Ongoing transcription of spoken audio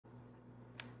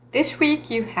This week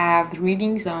you have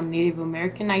readings on Native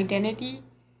American identity.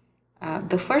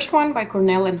 The first one by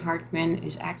Cornell and Hartman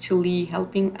is actually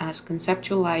helping us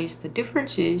conceptualize the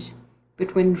differences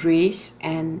between race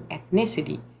and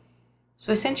ethnicity.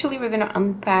 So essentially, we're going to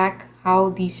unpack how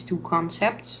these two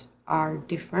concepts are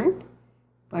different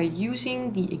by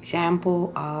using the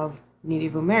example of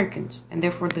Native Americans. And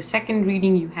therefore, the second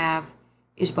reading you have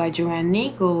is by Joanne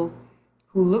Nagel,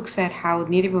 who looks at how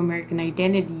Native American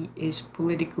identity is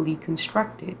politically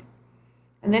constructed.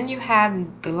 And then you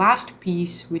have the last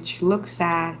piece, which looks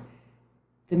at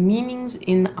the meanings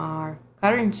in our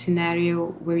current scenario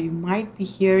where you might be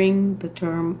hearing the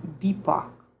term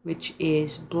BIPOC, which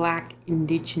is Black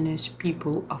Indigenous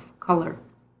People of Color.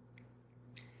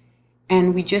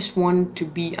 And we just want to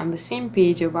be on the same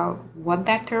page about what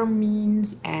that term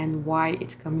means and why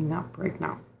it's coming up right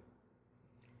now.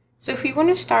 So if we want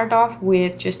to start off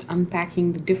with just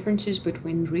unpacking the differences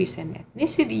between race and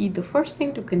ethnicity, the first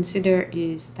thing to consider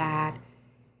is that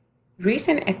race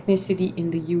and ethnicity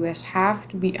in the US have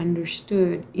to be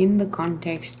understood in the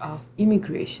context of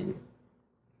immigration.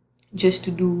 Just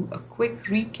to do a quick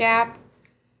recap,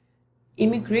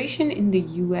 immigration in the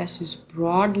US is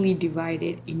broadly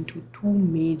divided into two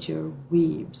major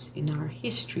waves in our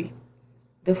history.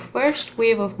 The first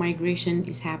wave of migration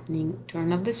is happening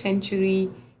turn of the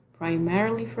century,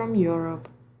 primarily from Europe,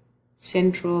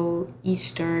 Central,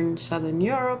 Eastern, Southern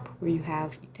Europe, where you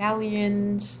have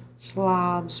Italians,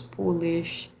 Slavs,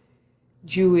 Polish,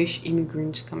 Jewish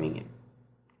immigrants coming in.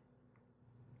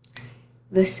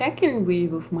 The second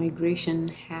wave of migration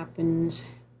happens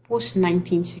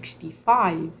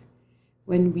post-1965,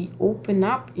 when we open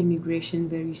up immigration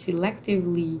very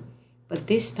selectively, but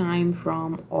this time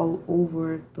from all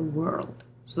over the world.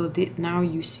 So that now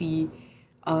you see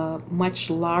a much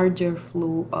larger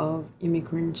flow of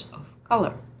immigrants of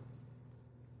color.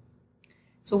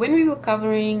 So when we were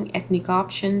covering ethnic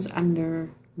options under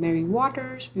Mary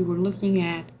Waters, we were looking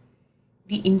at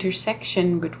the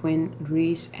intersection between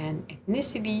race and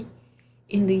ethnicity.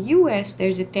 In the US,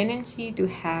 there's a tendency to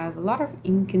have a lot of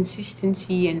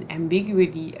inconsistency and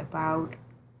ambiguity about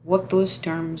what those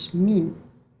terms mean.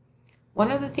 One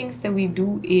of the things that we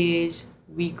do is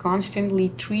we constantly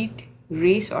treat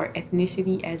race or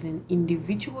ethnicity as an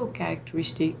individual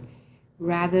characteristic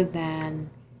rather than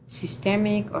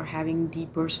systemic or having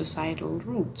deeper societal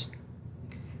roots.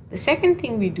 The second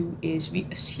thing we do is we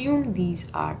assume these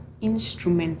are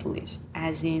instrumentalist,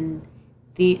 as in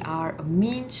they are a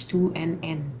means to an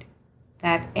end.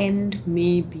 That end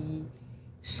may be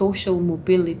social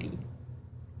mobility.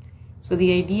 So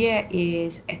the idea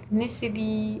is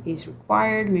ethnicity is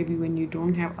required maybe when you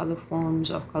don't have other forms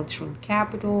of cultural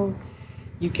capital.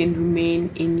 You can remain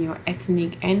in your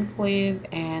ethnic enclave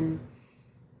and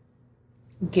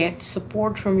get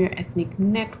support from your ethnic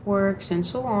networks and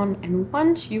so on. And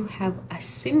once you have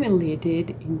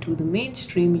assimilated into the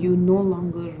mainstream, you no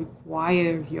longer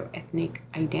require your ethnic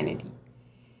identity.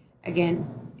 Again,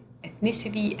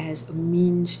 ethnicity as a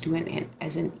means to an end,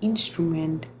 as an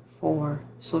instrument for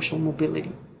social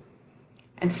mobility.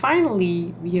 And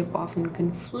finally, we have often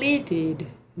conflated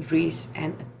race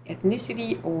and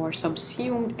ethnicity or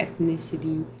subsumed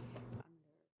ethnicity.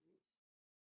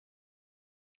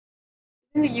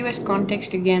 In the US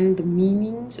context, again, the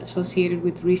meanings associated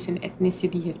with race and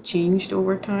ethnicity have changed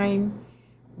over time.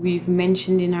 We've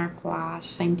mentioned in our class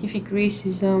scientific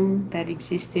racism that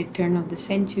existed turn of the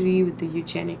century with the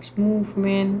eugenics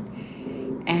movement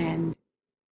and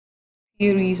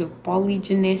theories of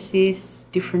polygenesis,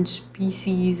 different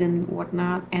species and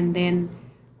whatnot, and then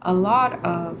a lot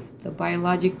of the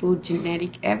biological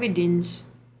genetic evidence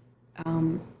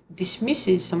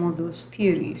dismisses some of those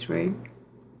theories, right?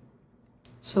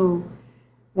 So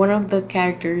one of the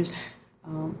characters,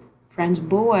 Franz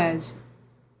Boas,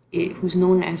 who's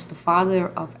known as the father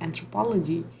of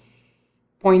anthropology,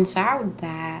 points out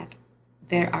that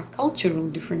there are cultural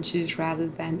differences rather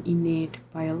than innate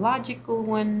biological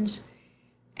ones,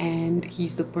 and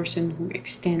he's the person who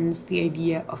extends the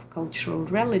idea of cultural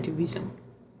relativism.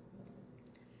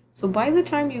 So by the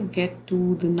time you get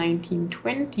to the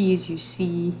 1920s, you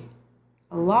see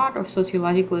a lot of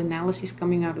sociological analysis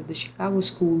coming out of the Chicago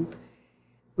School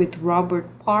with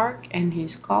Robert Park and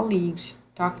his colleagues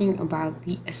talking about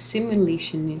the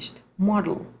assimilationist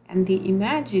model. And they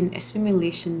imagine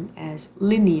assimilation as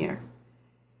linear.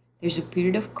 There's a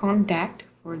period of contact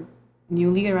for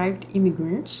newly arrived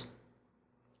immigrants.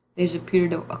 There's a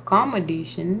period of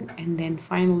accommodation and then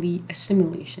finally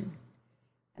assimilation.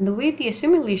 And the way the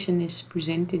assimilationists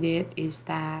presented it is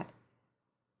that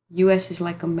US is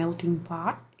like a melting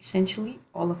pot essentially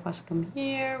all of us come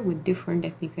here with different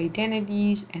ethnic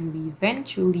identities, and we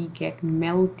eventually get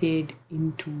melted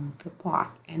into the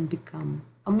pot and become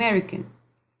American.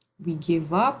 We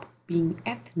give up being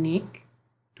ethnic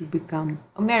to become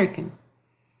American.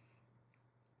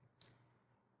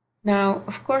 Now,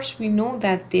 of course, we know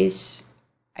that this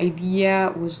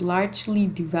idea was largely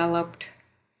developed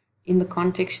in the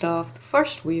context of the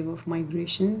first wave of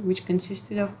migration, which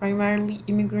consisted of primarily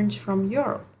immigrants from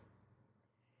Europe.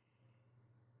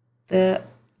 The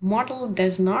model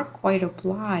does not quite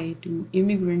apply to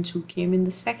immigrants who came in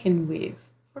the second wave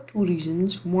for two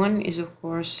reasons. One is, of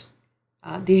course,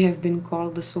 they have been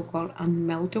called the so-called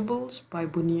unmeltables by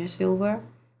Bonilla Silva.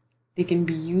 They can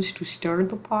be used to stir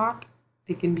the pot.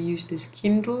 They can be used as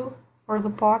kindle for the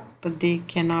pot, but they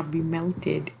cannot be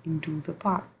melted into the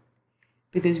pot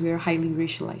because we are a highly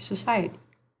racialized society,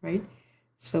 right?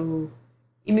 So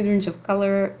immigrants of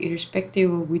color,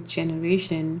 irrespective of which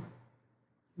generation,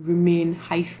 remain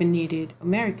hyphenated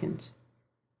Americans,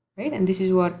 right? And this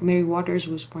is what Mary Waters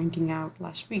was pointing out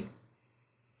last week.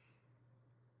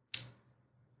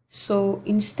 So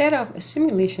instead of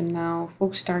assimilation now,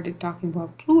 folks started talking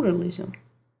about pluralism,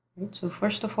 right? So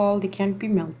first of all, they can't be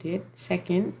melted.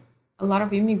 Second, a lot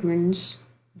of immigrants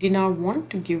did not want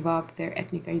to give up their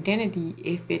ethnic identity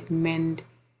if it meant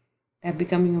that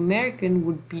becoming American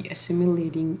would be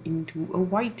assimilating into a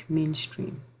white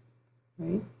mainstream,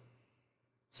 right?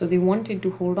 So they wanted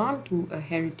to hold on to a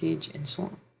heritage and so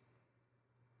on.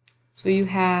 So you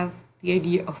have the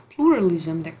idea of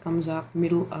pluralism that comes up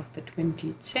middle of the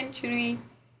 20th century.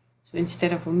 So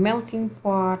instead of a melting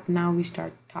pot, now we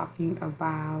start talking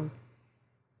about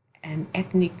an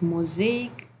ethnic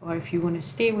mosaic, or if you want to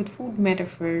stay with food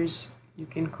metaphors, you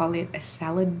can call it a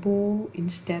salad bowl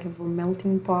instead of a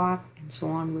melting pot, and so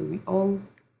on, where we all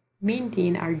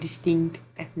maintain our distinct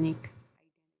ethnic.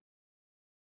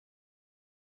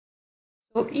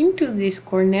 So into this,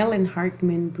 Cornell and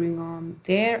Hartman bring on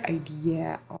their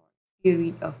idea or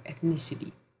theory of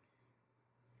ethnicity.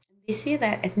 They say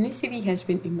that ethnicity has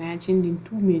been imagined in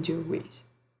two major ways.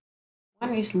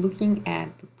 One is looking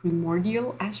at the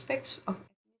primordial aspects of ethnicity.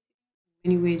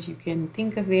 In many ways, you can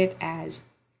think of it as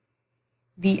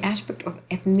the aspect of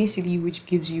ethnicity which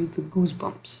gives you the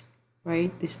goosebumps,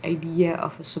 right? This idea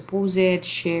of a supposed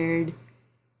shared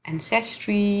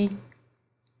ancestry.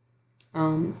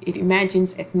 It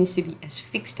imagines ethnicity as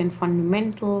fixed and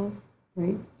fundamental,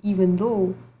 right? Even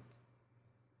though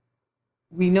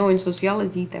we know in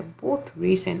sociology that both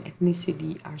race and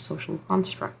ethnicity are social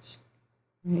constructs,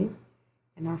 right?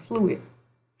 And are fluid.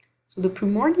 So the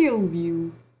primordial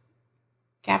view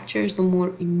captures the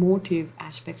more emotive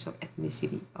aspects of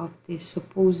ethnicity, of this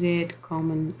supposed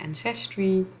common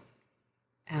ancestry,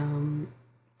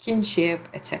 kinship,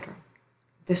 etc.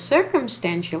 The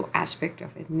circumstantial aspect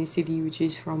of ethnicity, which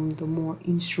is from the more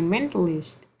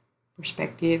instrumentalist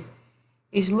perspective,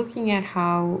 is looking at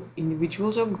how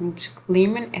individuals or groups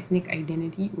claim an ethnic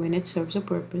identity when it serves a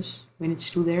purpose, when it's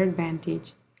to their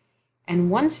advantage, and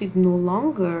once it no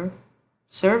longer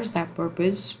serves that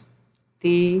purpose,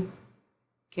 they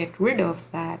get rid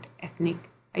of that ethnic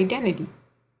identity,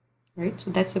 right?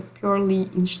 So that's a purely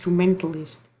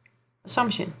instrumentalist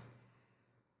assumption.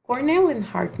 Cornell and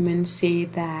Hartman say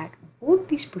that both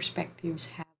these perspectives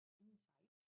have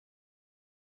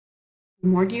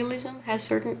primordialism has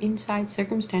certain insights,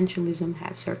 circumstantialism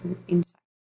has certain insights.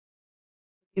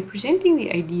 They're presenting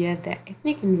the idea that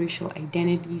ethnic and racial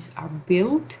identities are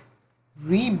built,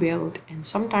 rebuilt, and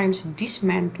sometimes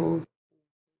dismantled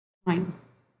over time.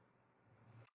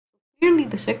 Clearly,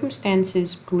 the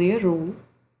circumstances play a role,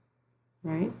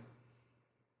 right?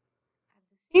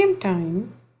 At the same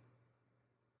time,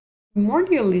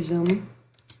 primordialism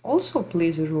also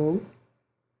plays a role,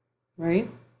 right?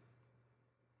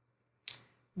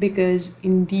 Because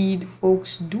indeed,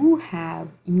 folks do have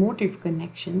emotive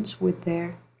connections with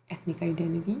their ethnic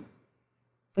identity.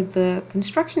 But the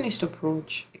constructionist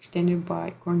approach, extended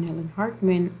by Cornell and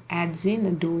Hartman, adds in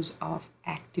a dose of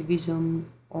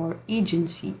activism or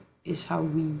agency, is how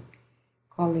we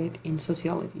call it in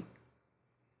sociology.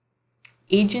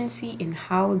 Agency in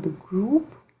how the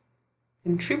group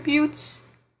contributes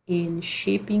in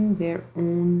shaping their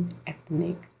own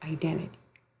ethnic identity,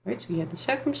 right? So you have the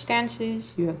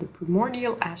circumstances, you have the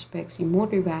primordial aspects,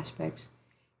 emotive aspects,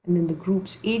 and then the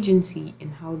group's agency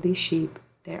in how they shape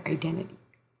their identity.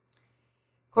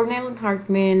 Cornell and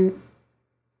Hartman,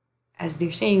 as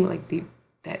they're saying,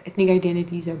 that ethnic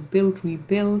identities are built,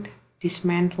 rebuilt,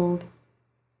 dismantled,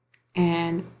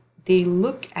 and they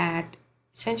look at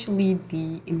essentially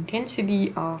the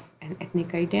intensity of an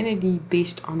ethnic identity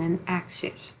based on an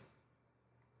axis.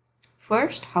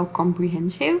 First, how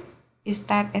comprehensive is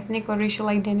that ethnic or racial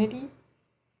identity?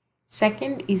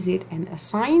 Second, is it an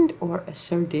assigned or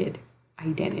asserted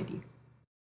identity?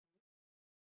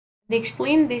 They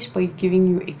explain this by giving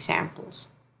you examples.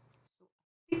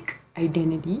 Ethnic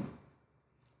identity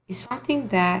is something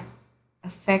that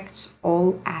affects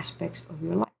all aspects of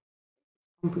your life,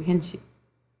 comprehensive.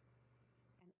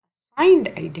 An assigned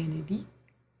identity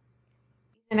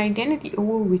is an identity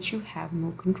over which you have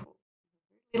no control,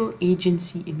 little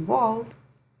agency involved.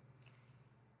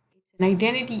 It's an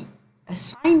identity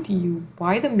assigned to you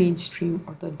by the mainstream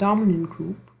or the dominant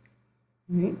group,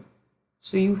 right?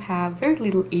 So you have very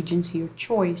little agency or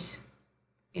choice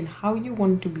in how you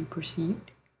want to be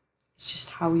perceived. It's just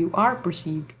how you are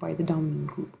perceived by the dominant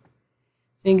group.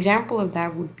 So an example of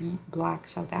that would be Black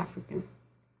South African.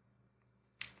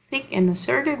 Thick and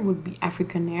asserted would be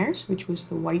Afrikaners, which was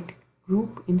the white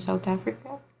group in South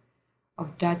Africa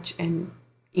of Dutch and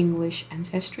English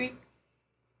ancestry.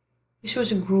 This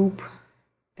was a group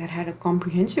that had a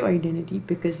comprehensive identity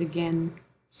because, again,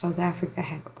 South Africa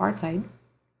had apartheid,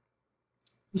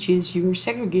 which is you were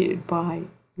segregated by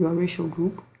your racial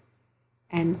group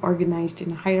and organized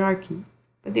in a hierarchy,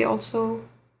 but they also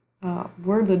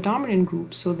were the dominant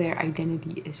group, so their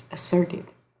identity is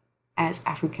asserted as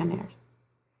Afrikaners.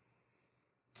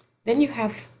 Then you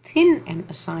have thin and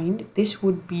assigned. This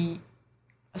would be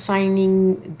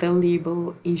assigning the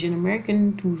label Asian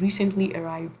American to recently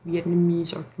arrived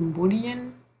Vietnamese or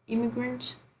Cambodian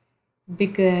immigrants,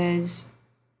 because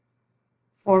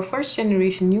for first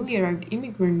generation newly arrived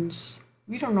immigrants,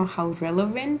 we don't know how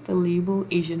relevant the label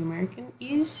Asian American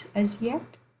is as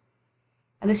yet.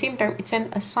 At the same time, it's an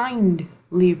assigned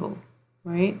label,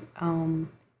 right?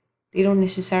 They don't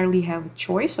necessarily have a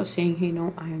choice of saying, hey,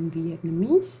 no, I am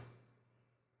Vietnamese,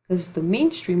 because the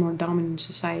mainstream or dominant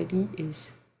society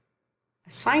is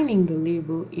assigning the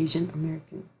label Asian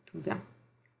American to them.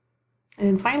 And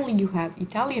then finally, you have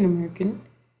Italian American,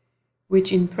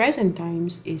 which in present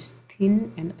times is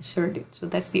thin and asserted. So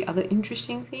that's the other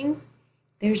interesting thing.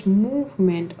 There's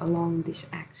movement along this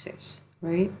axis,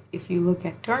 right? If you look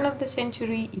at turn of the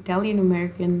century, Italian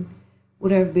American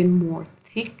would have been more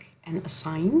thick and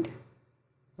assigned,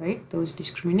 right? There was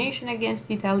discrimination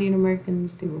against Italian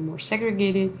Americans. They were more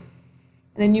segregated.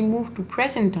 And then you move to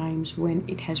present times when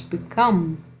it has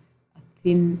become a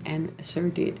thin and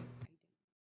asserted.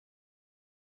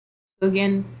 So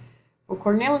again, for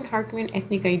Cornell and Hartman,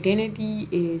 ethnic identity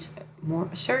is more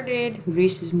asserted,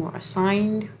 race is more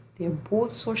assigned. They're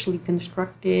both socially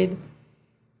constructed.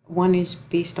 One is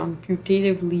based on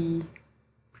putatively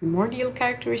primordial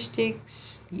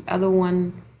characteristics. The other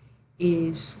one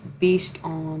is based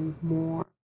on more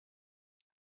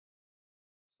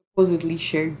supposedly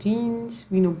shared genes.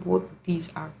 We know both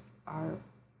these are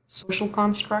social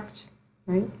constructs,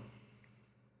 right?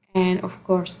 And of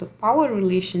course, the power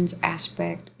relations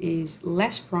aspect is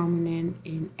less prominent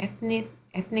in ethnic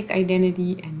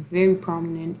identity and very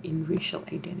prominent in racial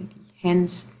identity.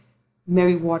 Hence,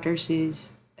 Mary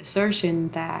Waters' assertion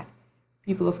that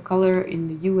people of color in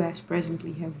the US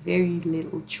presently have very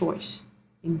little choice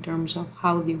in terms of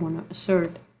how they want to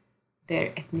assert their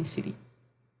ethnicity.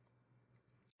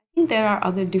 I think there are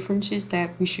other differences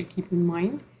that we should keep in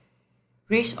mind.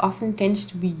 Race often tends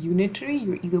to be unitary.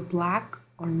 You're either black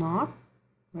or not,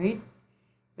 right?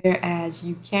 Whereas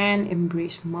you can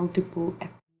embrace multiple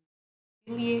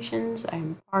affiliations.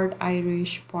 I'm part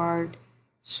Irish, part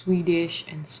Swedish,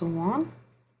 and so on.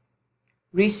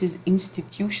 Race is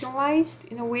institutionalized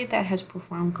in a way that has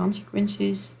profound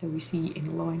consequences that we see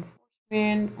in law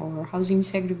enforcement or housing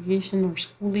segregation or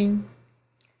schooling.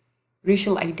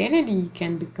 Racial identity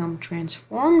can become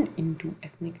transformed into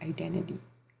ethnic identity,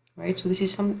 right? So this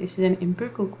is an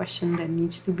empirical question that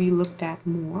needs to be looked at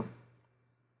more.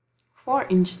 For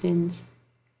instance,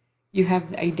 you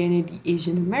have the identity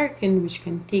Asian American, which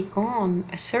can take on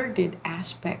asserted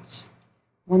aspects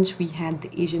once we had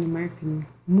the Asian American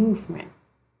movement,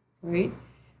 right?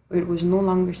 Where it was no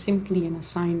longer simply an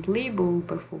assigned label,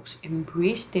 but folks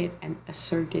embraced it and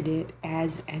asserted it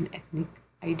as an ethnic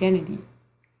identity.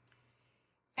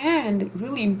 And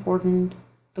really important,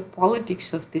 the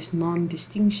politics of this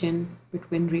non-distinction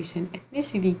between race and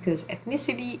ethnicity, because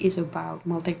ethnicity is about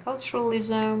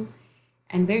multiculturalism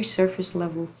and very surface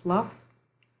level fluff,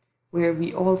 where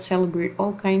we all celebrate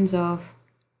all kinds of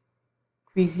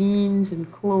cuisines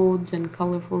and clothes and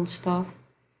colorful stuff.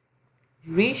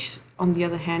 Race, on the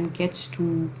other hand, gets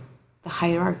to the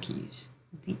hierarchies,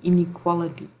 the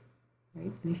inequality,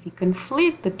 right? And if we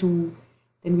conflate the two,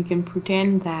 then we can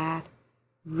pretend that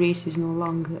race is no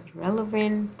longer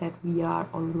relevant, that we are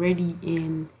already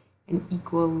in an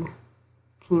equal,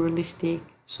 pluralistic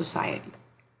society.